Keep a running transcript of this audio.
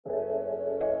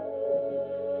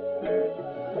I've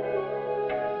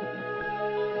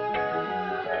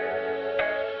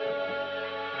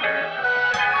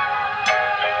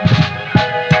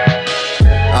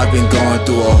been going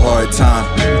through a hard time,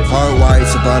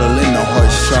 hardwired to bottle in the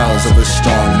harsh trials of a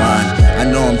strong mind. I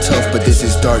know I'm tough, but this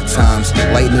is dark times.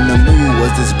 Lightening the mood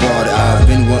was this broad I've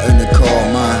been wanting to call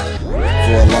mine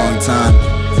for a long time.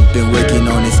 Been working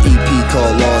on this EP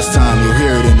called Lost Time. You'll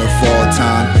hear it in the fall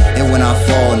time. And when I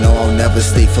fall, no, I'll never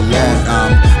stay for long.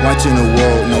 I'm watching the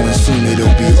world, knowing soon it'll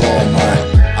be all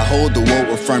mine. I hold the world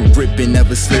with firm grip and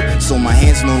never slip, so my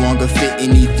hands no longer fit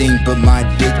anything but my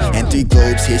dick. And 3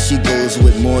 globes, here she goes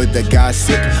with more that got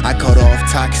sick. I cut off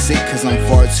toxic, cause I'm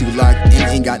far too locked in.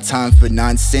 Ain't got time for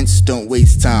nonsense, don't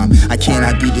waste time. I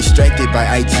cannot be distracted by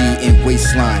IG and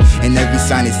waistline, and every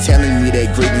sign is telling me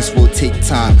that greatness will take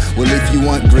time. Well, if you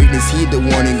want greatness, heed the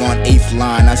warning on 8th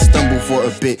line. I stumbled for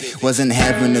a bit, wasn't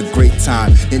having a great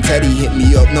time. Then Teddy hit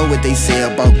me up, know what they say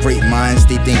about great minds.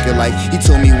 They think alike, he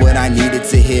told me what I needed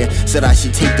to hear. Said I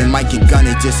should take the mic and gun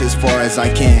it just as far as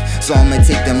I can. So I'ma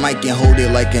take the mic and hold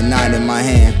it like a 9 in my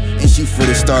hand, and shoot for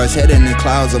the stars, head in the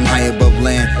clouds, I'm high above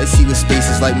land. Let's see what space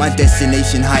is like, my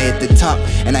destination high at the top.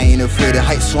 And I ain't afraid of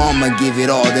heights, so I'ma give it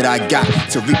all that I got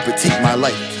to reprotect my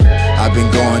life. I've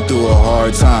been going through a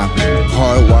hard time,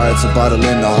 hardwired to bottle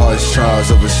in the harsh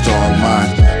trials of a strong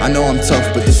mind. I know I'm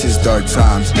tough, but this is dark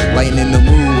times. Lightening the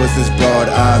mood was this broad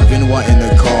I've been wanting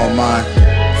to call mine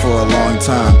for a long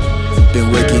time. Been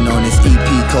working on this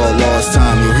EP called Lost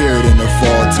Time. You'll hear it in the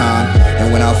fall time.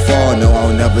 And when I fall, no,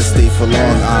 I'll never stay for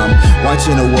long. I'm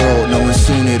watching the world, knowing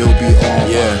soon it'll be all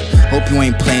mine. Hope you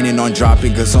ain't planning on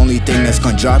dropping, cause only thing that's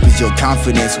gonna drop is your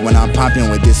confidence when I'm popping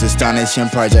with this astonishing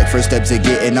project. First step to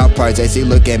getting out projects, they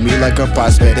look at me like a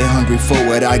prospect. They hungry for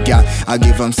what I got, I'll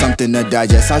give them something to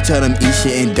digest. I'll tell them eat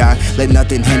shit and die, let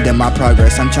nothing hinder my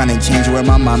progress. I'm trying to change where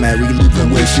my mom at,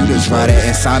 reliving where shooters ride at.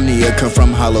 Insomnia come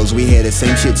from hollows, we hear the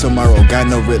same shit tomorrow. Got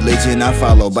no religion I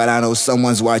follow, but I know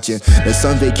someone's watching. The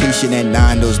sun vacation at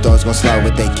 9, those dogs gon' slide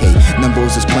with that K.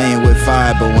 Numbers is playing with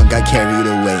 5, but one got carried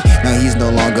away. Now he's no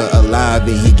longer alive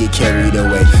and he get carried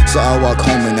away. So I walk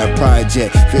home in that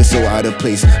project, feel so out of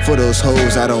place. For those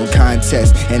hoes I don't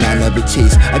contest and I never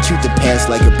chase. I treat the past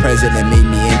like a present that made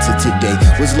me into today.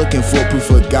 Was looking for proof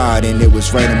of God and it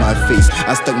was right in my face.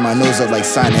 I stuck my nose up like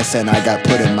sinus and I got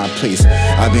put in my place.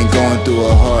 I've been going through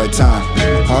a hard time,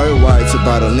 hardwired to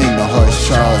bottle in the harsh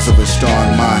trials of a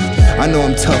strong mind. I know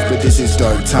I'm tough, but this is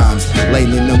dark times.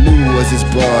 Lightening the mood was this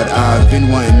broad I've been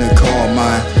wanting to call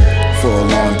mine for a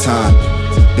long time.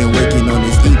 Been working on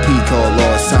this EP called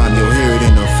Lost Time. You'll hear it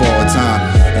in the fall time.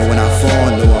 And when I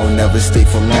fall, no, I'll never stay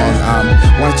for long.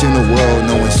 I'm watching the world,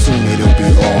 knowing soon it'll be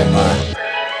all mine.